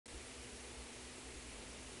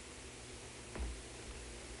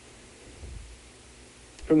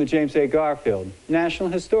From the James A. Garfield National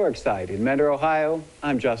Historic Site in Mentor, Ohio,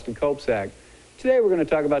 I'm Justin Kopsak. Today we're going to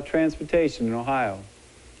talk about transportation in Ohio.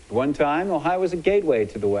 At one time, Ohio was a gateway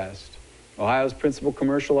to the West. Ohio's principal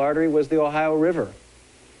commercial artery was the Ohio River.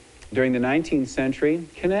 During the 19th century,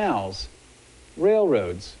 canals,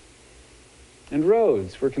 railroads, and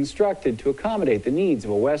roads were constructed to accommodate the needs of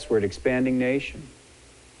a westward expanding nation.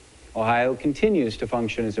 Ohio continues to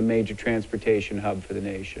function as a major transportation hub for the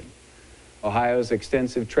nation. Ohio's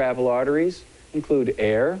extensive travel arteries include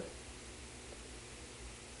air,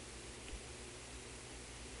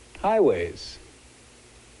 highways,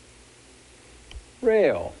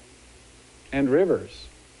 rail, and rivers.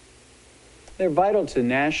 They're vital to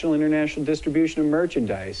national and international distribution of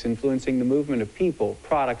merchandise, influencing the movement of people,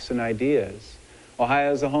 products, and ideas.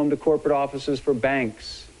 Ohio is a home to corporate offices for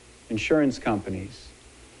banks, insurance companies,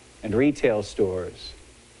 and retail stores.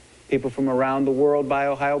 People from around the world buy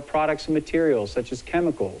Ohio products and materials such as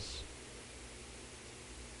chemicals,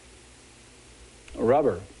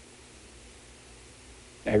 rubber,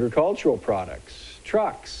 agricultural products,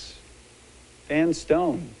 trucks, and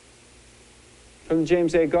stone. From the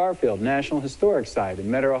James A. Garfield National Historic Site in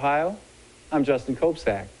Mentor, Ohio, I'm Justin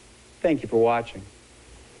Kopsak. Thank you for watching.